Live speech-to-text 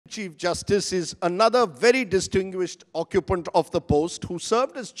Chief Justice is another very distinguished occupant of the post who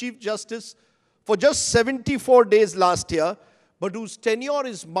served as Chief Justice for just 74 days last year, but whose tenure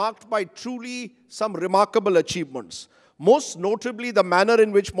is marked by truly some remarkable achievements. Most notably, the manner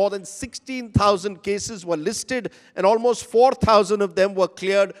in which more than 16,000 cases were listed and almost 4,000 of them were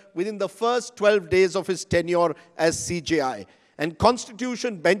cleared within the first 12 days of his tenure as CJI. And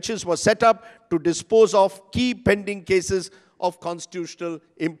constitution benches were set up to dispose of key pending cases of constitutional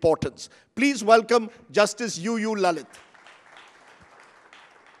importance. Please welcome Justice UU Lalit.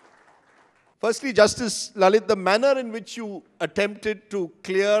 Firstly, Justice Lalit, the manner in which you attempted to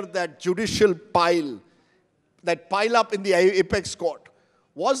clear that judicial pile up in the apex court,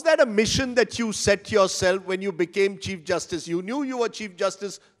 was that a mission that you set yourself when you became Chief Justice? You knew you were Chief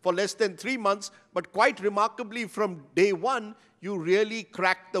Justice for less than 3 months, but quite remarkably from day one, you really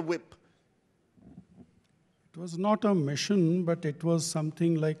cracked the whip. It was not a mission, but it was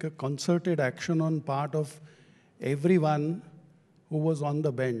something like a concerted action on part of everyone who was on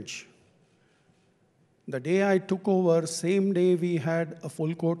the bench. The day I took over, same day we had a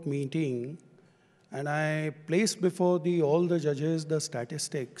full court meeting, and I placed before all the judges the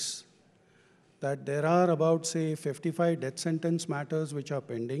statistics that there are about, say, 55 death sentence matters which are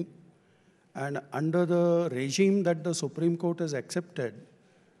pending. And under the regime that the Supreme Court has accepted,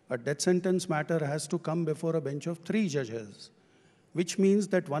 a death sentence matter has to come before a bench of 3 judges, which means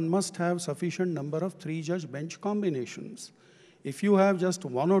that one must have sufficient number of 3-judge bench combinations. If you have just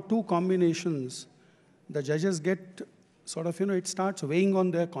 1 or 2 combinations, the judges get sort of, it starts weighing on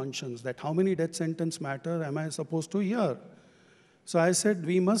their conscience that how many death sentence matter am I supposed to hear? So I said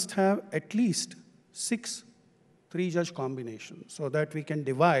we must have at least 6 3-judge combinations so that we can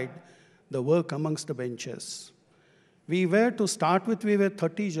divide the work amongst the benches. We were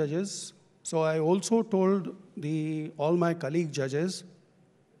 30 judges, so I also told all my colleague judges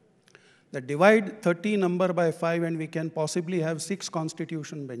that divide 30 number by 5 and we can possibly have 6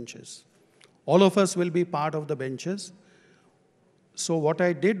 constitution benches. All of us will be part of the benches. So what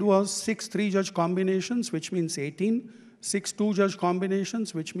I did was 6 3-judge combinations, which means 18, 6 2-judge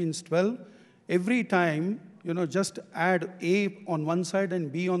combinations, which means 12. Every time, just add A on one side and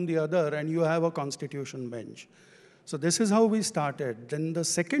B on the other, and you have a constitution bench. So this is how we started. Then the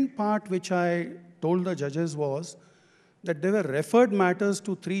second part which I told the judges was that there were referred matters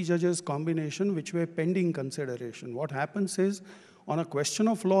to 3 judges combination which were pending consideration. What happens is, on a question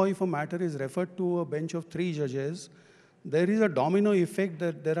of law, if a matter is referred to a bench of 3 judges, there is a domino effect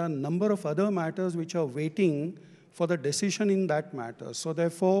that there are a number of other matters which are waiting for the decision in that matter. So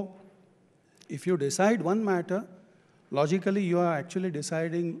therefore, if you decide one matter, logically you are actually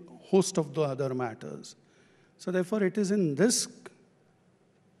deciding host of the other matters. So therefore, it is in this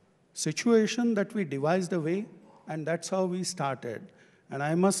situation that we devised a way, and that's how we started. And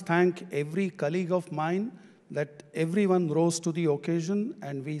I must thank every colleague of mine that everyone rose to the occasion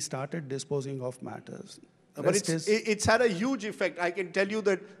and we started disposing of matters. But it's had a huge effect. I can tell you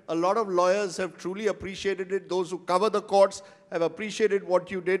that a lot of lawyers have truly appreciated it. Those who cover the courts have appreciated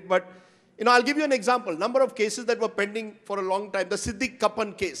what you did. But I'll give you an example. Number of cases that were pending for a long time. The Siddiq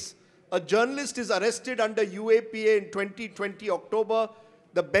Kapan case. A journalist is arrested under UAPA in 2020 October.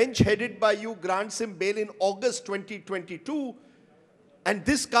 The bench headed by you grants him bail in August 2022. And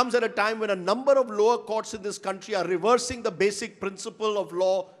this comes at a time when a number of lower courts in this country are reversing the basic principle of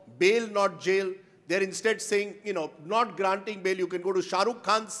law, bail not jail. They're instead saying, not granting bail. You can go to Shah Rukh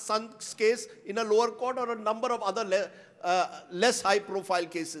Khan's son's case in a lower court or a number of other less high-profile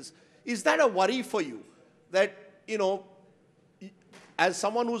cases. Is that a worry for you that, as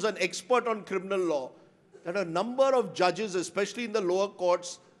someone who's an expert on criminal law, that a number of judges, especially in the lower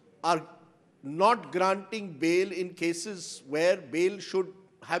courts, are not granting bail in cases where bail should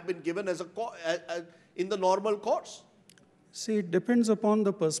have been given in the normal courts? See, it depends upon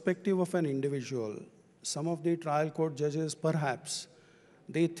the perspective of an individual. Some of the trial court judges, perhaps,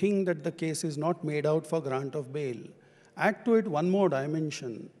 they think that the case is not made out for grant of bail. Add to it one more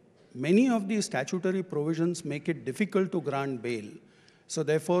dimension. Many of these statutory provisions make it difficult to grant bail. So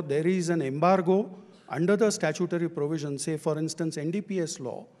therefore, there is an embargo under the statutory provision. Say, for instance, NDPS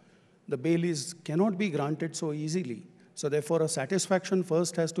law, the bail cannot be granted so easily. So therefore, a satisfaction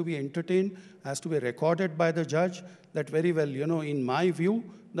first has to be entertained, has to be recorded by the judge that very well, in my view,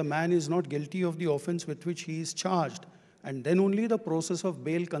 the man is not guilty of the offense with which he is charged. And then only the process of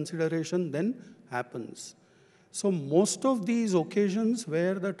bail consideration then happens. So most of these occasions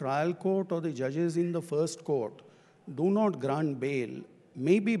where the trial court or the judges in the first court do not grant bail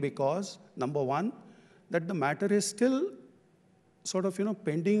may be because, number one, that the matter is still sort of,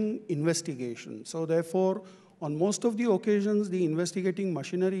 pending investigation. So therefore, On most of the occasions, the investigating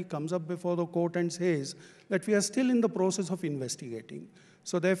machinery comes up before the court and says that we are still in the process of investigating.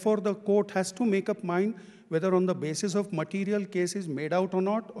 So therefore, the court has to make up mind whether on the basis of material case is made out or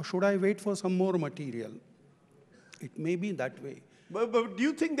not, or should I wait for some more material? It may be that way. But do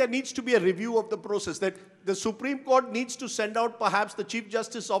you think there needs to be a review of the process, that the Supreme Court needs to send out, perhaps the Chief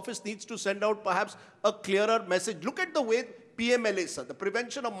Justice Office needs to send out perhaps a clearer message? Look at the way PMLA, sir, the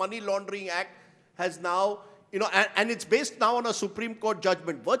Prevention of Money Laundering Act, has now, and it's based now on a Supreme Court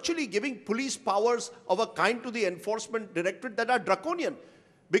judgment, virtually giving police powers of a kind to the Enforcement Directorate that are draconian.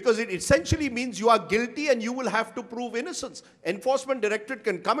 Because it essentially means you are guilty and you will have to prove innocence. Enforcement Directorate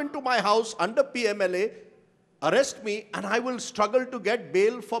can come into my house under PMLA, arrest me, and I will struggle to get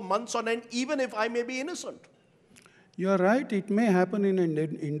bail for months on end, even if I may be innocent. You are right, it may happen in an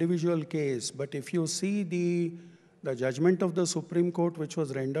individual case, but if you see the judgment of the Supreme Court, which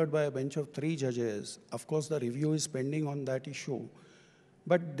was rendered by a bench of 3 judges, of course the review is pending on that issue.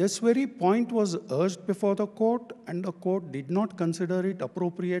 But this very point was urged before the court, and the court did not consider it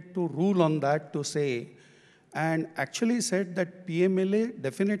appropriate to rule on that, to say, and actually said that PMLA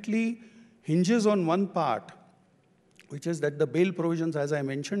definitely hinges on one part, which is that the bail provisions, as I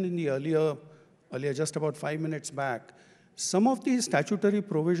mentioned in the earlier just about 5 minutes back, some of these statutory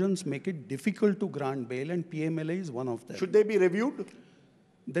provisions make it difficult to grant bail, and PMLA is one of them. Should they be reviewed?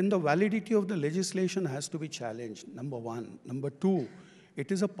 Then the validity of the legislation has to be challenged, number one. Number two, it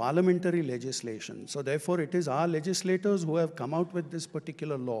is a parliamentary legislation. So therefore, it is our legislators who have come out with this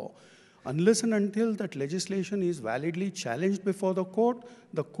particular law. Unless and until that legislation is validly challenged before the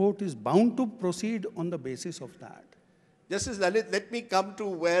court is bound to proceed on the basis of that. Justice Lalit, let me come to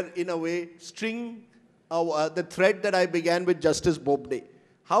where, in a way, the thread that I began with Justice Bobde.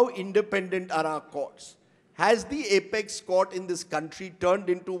 How independent are our courts? Has the apex court in this country turned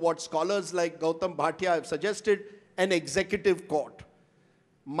into what scholars like Gautam Bhatia have suggested, an executive court,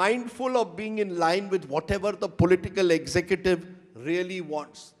 mindful of being in line with whatever the political executive really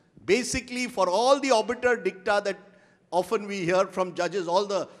wants? Basically, for all the obiter dicta that often we hear from judges, all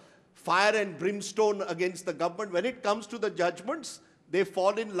the fire and brimstone against the government, when it comes to the judgments, they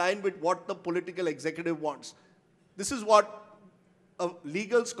fall in line with what the political executive wants. This is what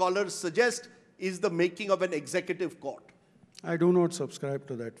legal scholars suggest is the making of an executive court. I do not subscribe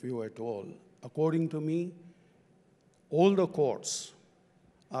to that view at all. According to me, all the courts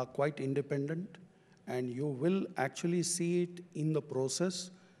are quite independent, and you will actually see it in the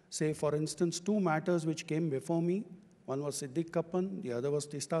process. Say, for instance, 2 matters which came before me. One was Siddiq Kappan, the other was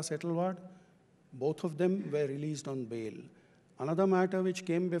Tista Setalwad. Both of them were released on bail. Another matter which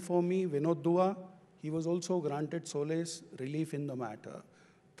came before me, Vinod Dua, he was also granted solace relief in the matter.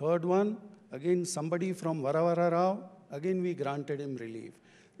 Third one, again somebody from Varavara Rao, again we granted him relief.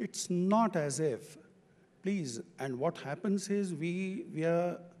 It's not as if, please, and what happens is we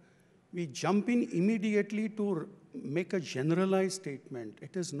jump in immediately to make a generalized statement.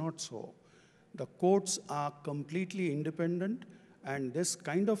 It is not so. The courts are completely independent, and this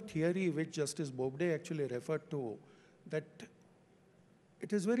kind of theory which Justice Bobde actually referred to, that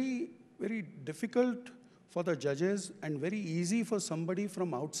it is very, very difficult for the judges and very easy for somebody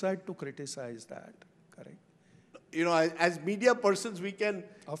from outside to criticize that, correct? As media persons, we can...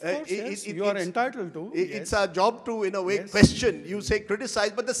 Of course, yes, you are entitled to. It's our job to, in a way, question. You say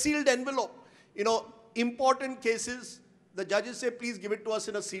criticize, but the sealed envelope, important cases, the judges say, please give it to us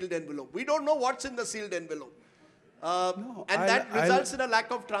in a sealed envelope. We don't know what's in the sealed envelope. That results in a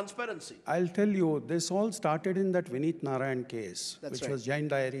lack of transparency. I'll tell you, this all started in that Vineet Narayan case, That's which right. was Jain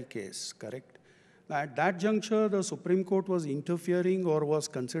Diary case, correct? At that juncture, the Supreme Court was interfering or was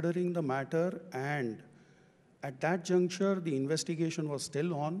considering the matter, and at that juncture, the investigation was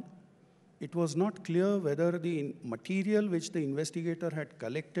still on. It was not clear whether the material which the investigator had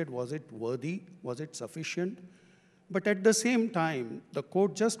collected, was it worthy, was it sufficient? But at the same time, the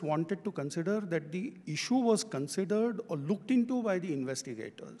court just wanted to consider that the issue was considered or looked into by the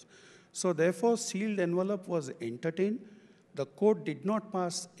investigators. So therefore, sealed envelope was entertained. The court did not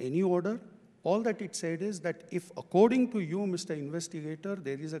pass any order. All that it said is that if, according to you, Mr. Investigator,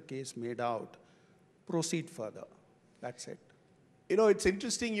 there is a case made out, proceed further. That's it. It's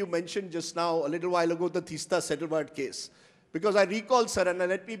interesting you mentioned just now, a little while ago, the Tista Setalwad case. Because I recall, sir, and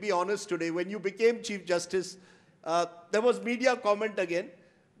let me be honest today, when you became Chief Justice, there was media comment again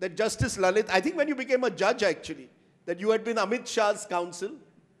that Justice Lalit, I think when you became a judge actually, that you had been Amit Shah's counsel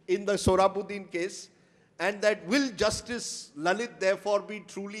in the Sohrabuddin case, and that will Justice Lalit therefore be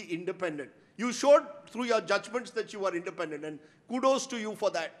truly independent? You showed through your judgments that you are independent, and kudos to you for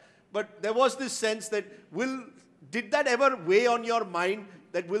that. But there was this sense that did that ever weigh on your mind,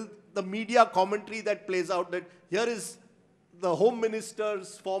 that will the media commentary that plays out that here is the Home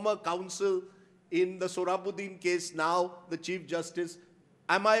Minister's former counsel in the Sohrabuddin case, now the Chief Justice.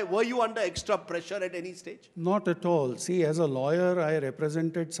 Were you under extra pressure at any stage? Not at all. See, as a lawyer, I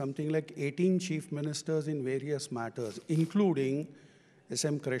represented something like 18 chief ministers in various matters, including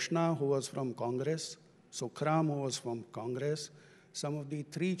S.M. Krishna, who was from Congress, Sukhram, who was from Congress, some of the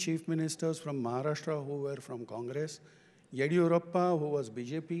 3 chief ministers from Maharashtra who were from Congress, Yediyurappa, who was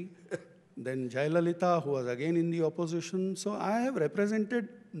BJP, then Jayalalitha, who was again in the opposition. So I have represented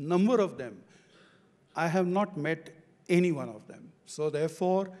a number of them. I have not met any one of them. So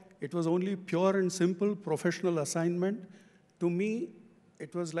therefore, it was only pure and simple professional assignment. To me,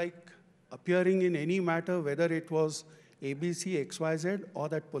 it was like appearing in any matter, whether it was ABC, XYZ, or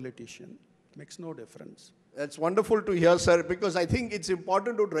that politician. Makes no difference. That's wonderful to hear, sir, because I think it's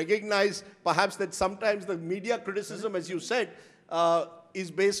important to recognize perhaps that sometimes the media criticism, as you said,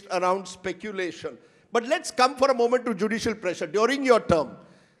 is based around speculation. But let's come for a moment to judicial pressure. During your term,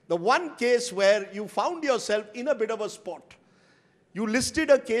 the one case where you found yourself in a bit of a spot, you listed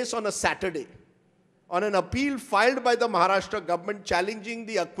a case on a Saturday on an appeal filed by the Maharashtra government challenging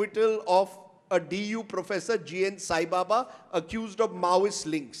the acquittal of a DU professor, G.N. Sai Baba, accused of Maoist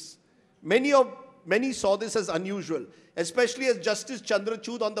links. Many saw this as unusual, especially as Justice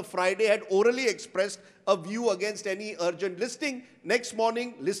Chandrachud on the Friday had orally expressed a view against any urgent listing. Next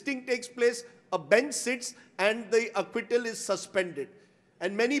morning, listing takes place, a bench sits, and the acquittal is suspended.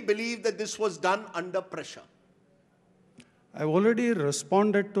 And many believe that this was done under pressure. I've already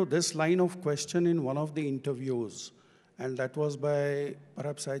responded to this line of question in one of the interviews, and that was by,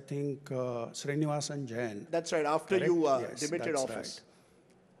 perhaps I think, Srinivasan Jain. That's right, after Correct? you Yes, demitted that's office.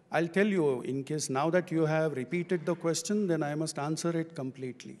 Right. I'll tell you, in case now that you have repeated the question, then I must answer it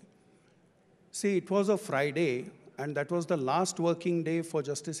completely. See, it was a Friday, and that was the last working day for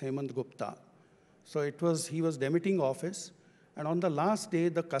Justice Hemant Gupta. So he was demitting office. And on the last day,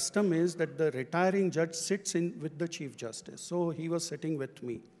 the custom is that the retiring judge sits in with the Chief Justice. So he was sitting with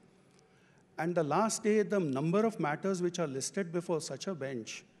me. And the last day, the number of matters which are listed before such a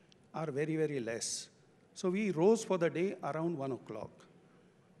bench are very, very less. So we rose for the day around 1 o'clock.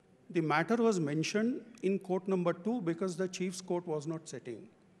 The matter was mentioned in court number 2 because the Chief's court was not sitting.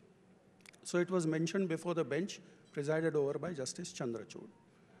 So it was mentioned before the bench presided over by Justice Chandrachud.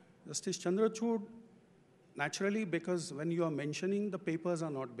 Justice Chandrachud, naturally, because when you are mentioning, the papers are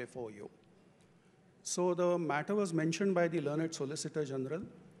not before you. So the matter was mentioned by the learned Solicitor General,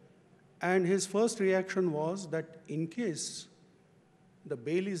 and his first reaction was that in case the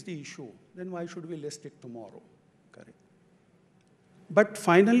bail is the issue, then why should we list it tomorrow? Correct. But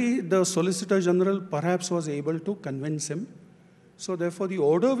finally, the Solicitor General perhaps was able to convince him. So therefore, the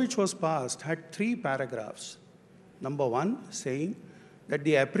order which was passed had 3 paragraphs. Number 1, saying that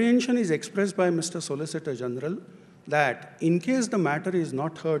the apprehension is expressed by Mr. Solicitor General that in case the matter is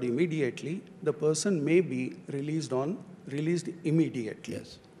not heard immediately, the person may be released immediately.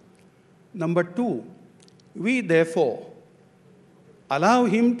 Yes. Number 2, we therefore allow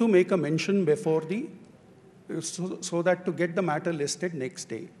him to make a mention before so that to get the matter listed next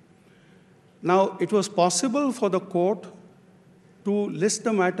day. Now, it was possible for the court to list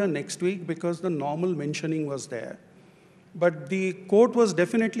the matter next week because the normal mentioning was there. But the court was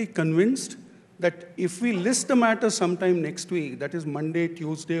definitely convinced that if we list the matter sometime next week, that is Monday,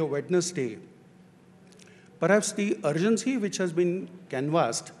 Tuesday, or Wednesday, perhaps the urgency which has been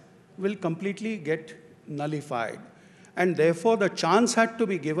canvassed will completely get nullified. And therefore, the chance had to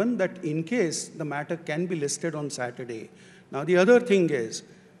be given that in case the matter can be listed on Saturday. Now, the other thing is,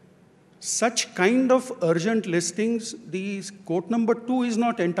 such kind of urgent listings, the court number 2 is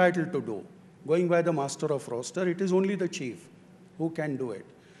not entitled to do. Going by the master of roster, it is only the chief who can do it.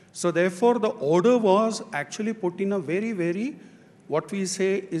 So therefore, the order was actually put in a very, very, what we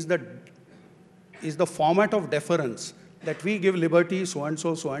say is the format of deference, that we give liberty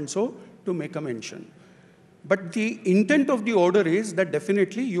so-and-so, so-and-so to make a mention. But the intent of the order is that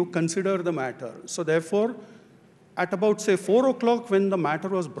definitely you consider the matter. So therefore, at about, say, 4 o'clock when the matter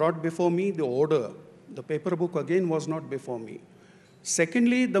was brought before me, the order, the paper book again was not before me.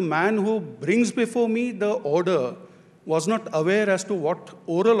 Secondly, the man who brings before me the order was not aware as to what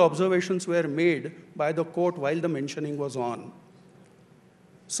oral observations were made by the court while the mentioning was on.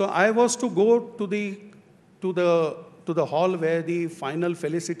 So I was to go to the hall where the final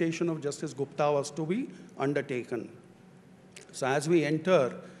felicitation of Justice Gupta was to be undertaken. So as we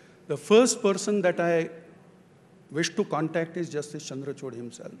enter, the first person that I wish to contact is Justice Chandrachud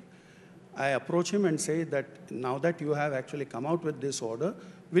himself. I approach him and say that now that you have actually come out with this order,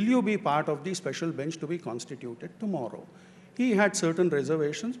 will you be part of the special bench to be constituted tomorrow? He had certain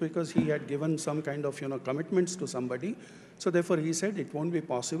reservations because he had given some kind of commitments to somebody. So therefore he said it won't be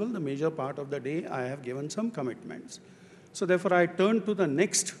possible. The major part of the day I have given some commitments. So therefore I turned to the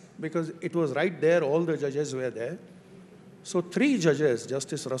next, because it was right there, all the judges were there. So 3 judges,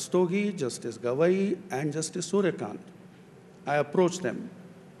 Justice Rastogi, Justice Gawai, and Justice Suryakant, I approached them.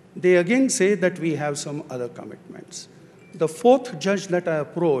 They again say that we have some other commitments. The 4th judge that I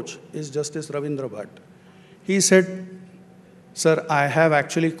approached is Justice Ravindra Bhatt. He said, sir, I have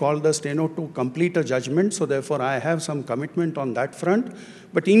actually called the steno to complete a judgment, so therefore I have some commitment on that front.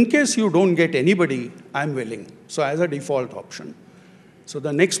 But in case you don't get anybody, I'm willing. So as a default option. So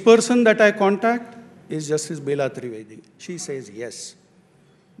the next person that I contact is Justice Bela Trivedi. She says yes.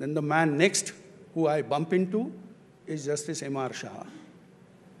 Then the man next who I bump into is Justice M.R. Shah.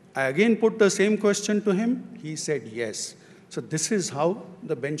 I again put the same question to him. He said yes. So this is how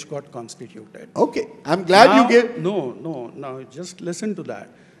the bench got constituted. Okay, I'm glad now, you gave... No, just listen to that.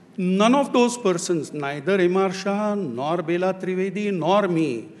 None of those persons, neither M.R. Shah, nor Bela Trivedi, nor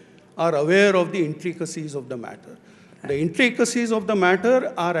me, are aware of the intricacies of the matter. The intricacies of the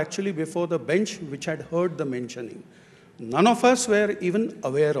matter are actually before the bench, which had heard the mentioning. None of us were even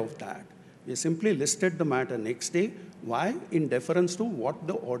aware of that. We simply listed the matter next day. Why? In deference to what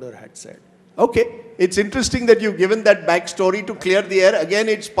the order had said. Okay, it's interesting that you've given that backstory to clear the air. Again,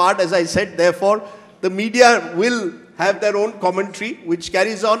 it's part, as I said, therefore, the media will have their own commentary, which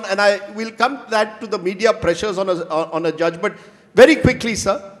carries on, and I will come to the media pressures on a judge. But very quickly,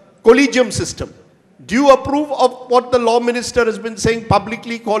 sir, collegium system. Do you approve of what the law minister has been saying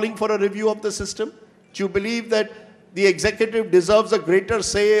publicly, calling for a review of the system? Do you believe that the executive deserves a greater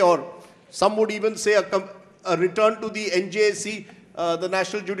say, or some would even say a return to the NJSC, the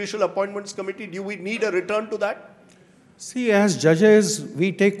National Judicial Appointments Committee? Do we need a return to that? See, as judges,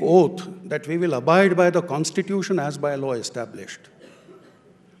 we take oath that we will abide by the Constitution as by law established.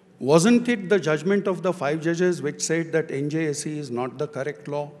 Wasn't it the judgment of the 5 judges which said that NJSC is not the correct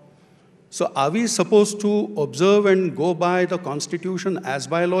law? So are we supposed to observe and go by the Constitution as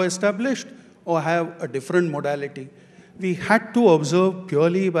by law established, or have a different modality? We had to observe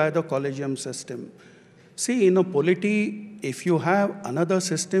purely by the collegium system. See, in a polity, if you have another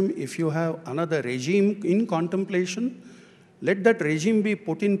system, if you have another regime in contemplation, let that regime be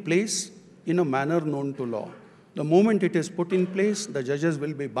put in place in a manner known to law. The moment it is put in place, the judges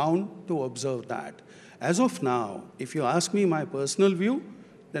will be bound to observe that. As of now, if you ask me my personal view,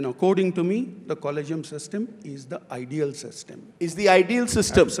 then according to me, the collegium system is the ideal system. Is the ideal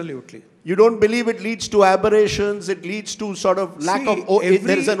system? Absolutely. You don't believe it leads to aberrations, it leads to sort of lack of,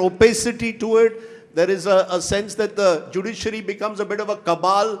 there is an opacity to it, there is a sense that the judiciary becomes a bit of a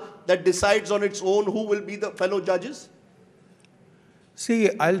cabal that decides on its own who will be the fellow judges? See,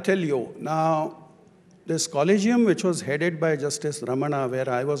 I'll tell you, now, this collegium which was headed by Justice Ramana, where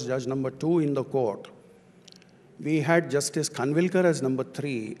I was judge number 2 in the court, we had Justice Khanvilkar as number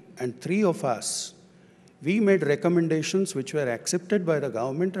 3, and 3 of us, we made recommendations which were accepted by the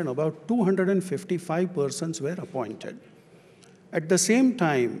government, and about 255 persons were appointed. At the same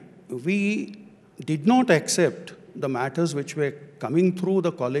time, we did not accept the matters which were coming through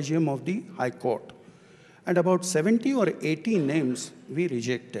the collegium of the High Court. And about 70 or 80 names we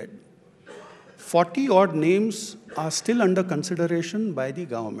rejected. 40-odd names are still under consideration by the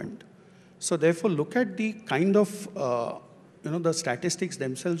government. So therefore, look at the kind of, the statistics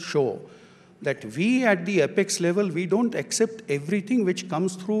themselves show that we at the apex level, we don't accept everything which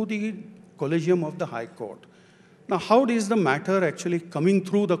comes through the collegium of the High Court. Now, how is the matter actually coming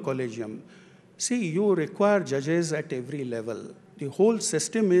through the collegium? See, you require judges at every level. The whole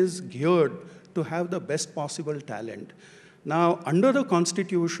system is geared to have the best possible talent. Now, under the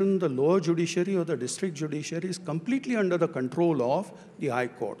Constitution, the lower judiciary or the district judiciary is completely under the control of the High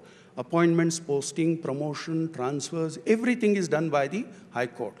Court. Appointments, posting, promotion, transfers, everything is done by the High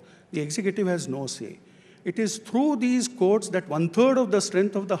Court. The executive has no say. It is through these courts that 1/3 of the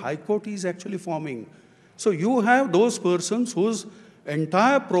strength of the High Court is actually forming. So you have those persons whose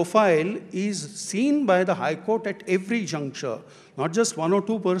entire profile is seen by the High Court at every juncture, not just 1 or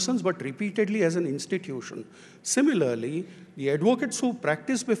 2 persons, but repeatedly as an institution. Similarly, the advocates who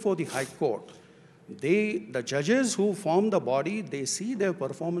practice before the High Court, the judges who form the body, they see their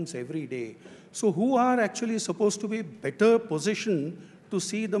performance every day. So who are actually supposed to be better positioned to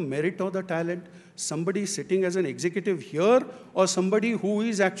see the merit or the talent? Somebody sitting as an executive here, or somebody who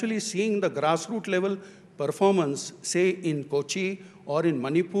is actually seeing the grassroots level performance, say in Kochi, or in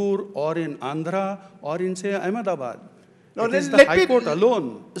Manipur, or in Andhra, or in, say, Ahmedabad? Now, it is the High Court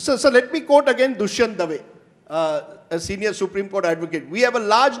alone. So let me quote again Dushyant Dave, a senior Supreme Court advocate. We have a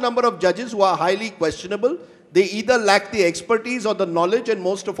large number of judges who are highly questionable. They either lack the expertise or the knowledge and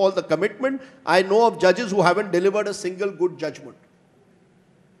most of all the commitment. I know of judges who haven't delivered a single good judgment.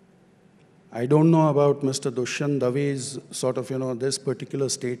 I don't know about Mr. Dushyant Dave's sort of, this particular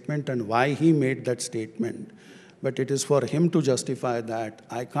statement and why he made that statement. But it is for him to justify that.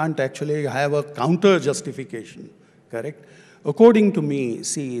 I can't actually have a counter justification, correct? According to me,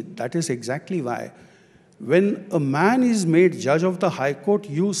 see, that is exactly why. When a man is made judge of the High Court,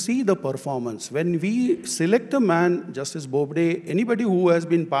 you see the performance. When we select a man, Justice Bobde, anybody who has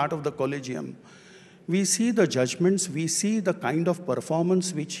been part of the collegium, we see the judgments, we see the kind of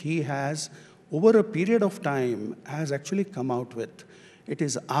performance which he has over a period of time has actually come out with. It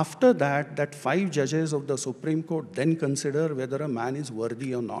is after that that 5 judges of the Supreme Court then consider whether a man is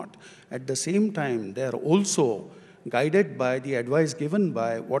worthy or not. At the same time, they are also guided by the advice given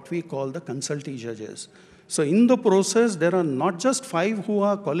by what we call the consultee judges. So in the process, there are not just 5 who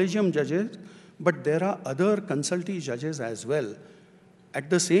are collegium judges, but there are other consultee judges as well. At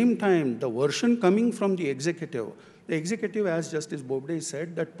the same time, the version coming from the executive, as Justice Bobde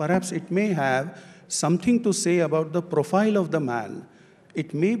said, that perhaps it may have something to say about the profile of the man.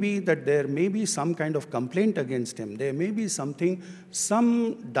 It may be that there may be some kind of complaint against him. There may be something,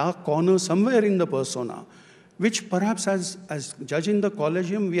 some dark corner somewhere in the persona, which perhaps as judge in the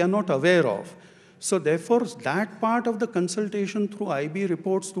collegium, we are not aware of. So therefore, that part of the consultation through IB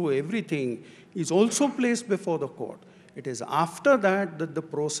reports, through everything, is also placed before the court. It is after that that the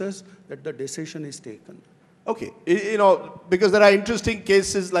process, that the decision is taken. Okay, because there are interesting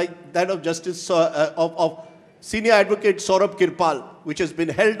cases like that of Justice of Senior Advocate Saurabh Kirpal, which has been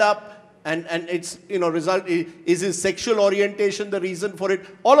held up, and its result is his sexual orientation the reason for it.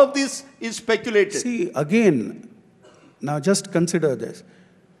 All of this is speculated. See, again, now just consider this.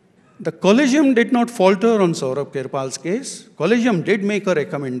 The collegium did not falter on Saurabh Kirpal's case. Collegium did make a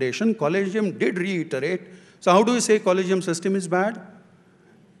recommendation. Collegium did reiterate. So how do you say collegium system is bad?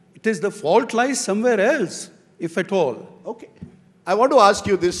 It is the fault lies somewhere else, if at all. Okay. I want to ask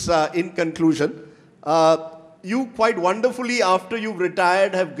you this in conclusion. You quite wonderfully, after you've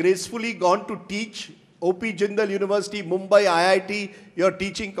retired, have gracefully gone to teach O.P. Jindal University, Mumbai, IIT. You're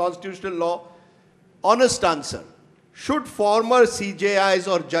teaching constitutional law. Honest answer. Should former CJIs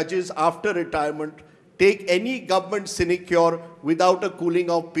or judges after retirement take any government sinecure without a cooling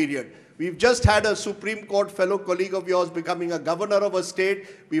off period? We've just had a Supreme Court fellow colleague of yours becoming a governor of a state.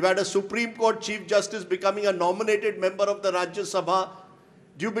 We've had a Supreme Court Chief Justice becoming a nominated member of the Rajya Sabha.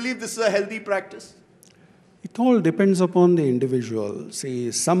 Do you believe this is a healthy practice? It all depends upon the individual.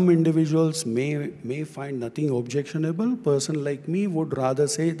 See, some individuals may find nothing objectionable. A person like me would rather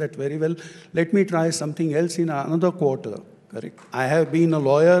say that, very well, let me try something else in another quarter. Correct. I have been a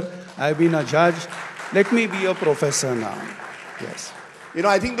lawyer. I have been a judge. Let me be a professor now. Yes.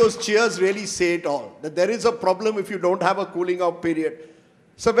 I think those cheers really say it all, that there is a problem if you don't have a cooling off period.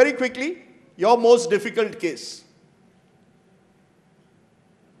 So very quickly, your most difficult case.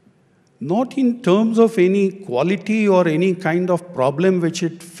 Not in terms of any quality or any kind of problem which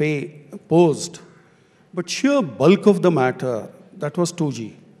it posed, but sheer bulk of the matter, that was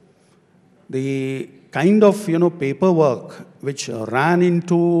 2G. The kind of paperwork which ran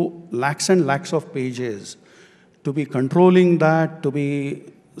into lakhs and lakhs of pages, to be controlling that, to be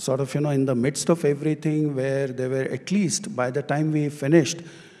sort of in the midst of everything, where there were at least, by the time we finished,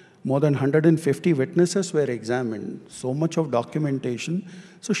 more than 150 witnesses were examined, so much of documentation.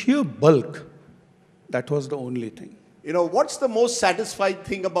 So sheer bulk, that was the only thing. What's the most satisfying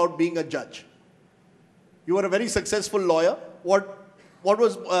thing about being a judge? You were a very successful lawyer. What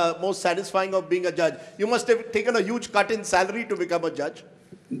was most satisfying of being a judge? You must have taken a huge cut in salary to become a judge.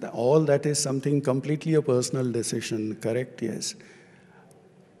 All that is something completely a personal decision, correct? Yes.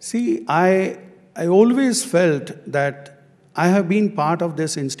 See, I always felt that I have been part of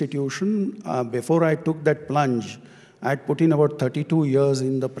this institution. Before I took that plunge, I had put in about 32 years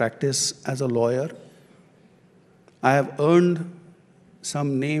in the practice as a lawyer. I have earned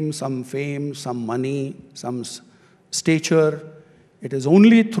some name, some fame, some money, some stature. It is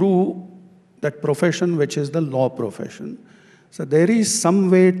only through that profession, which is the law profession. So there is some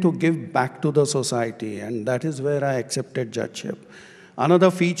way to give back to the society, and that is where I accepted judgeship.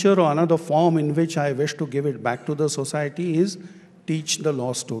 Another feature or another form in which I wish to give it back to the society is teach the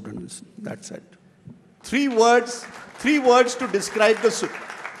law students. That's it. Three words to describe the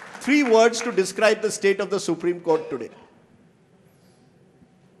state of the Supreme Court today.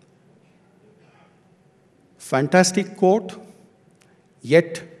 Fantastic court,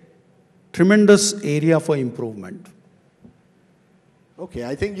 yet tremendous area for improvement. Okay,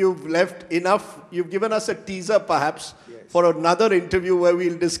 I think you've left enough. You've given us a teaser, perhaps, yes, for another interview where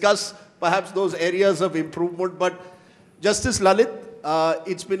we'll discuss perhaps those areas of improvement. But Justice Lalit,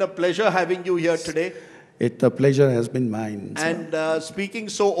 it's been a pleasure having you here today. The pleasure has been mine. And speaking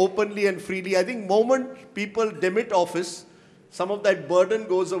so openly and freely, I think moment people demit office, some of that burden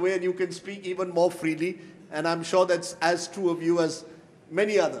goes away and you can speak even more freely. And I'm sure that's as true of you as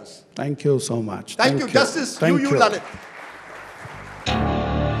many others. Thank you so much. Thank you, Justice. Thank you. Lalit.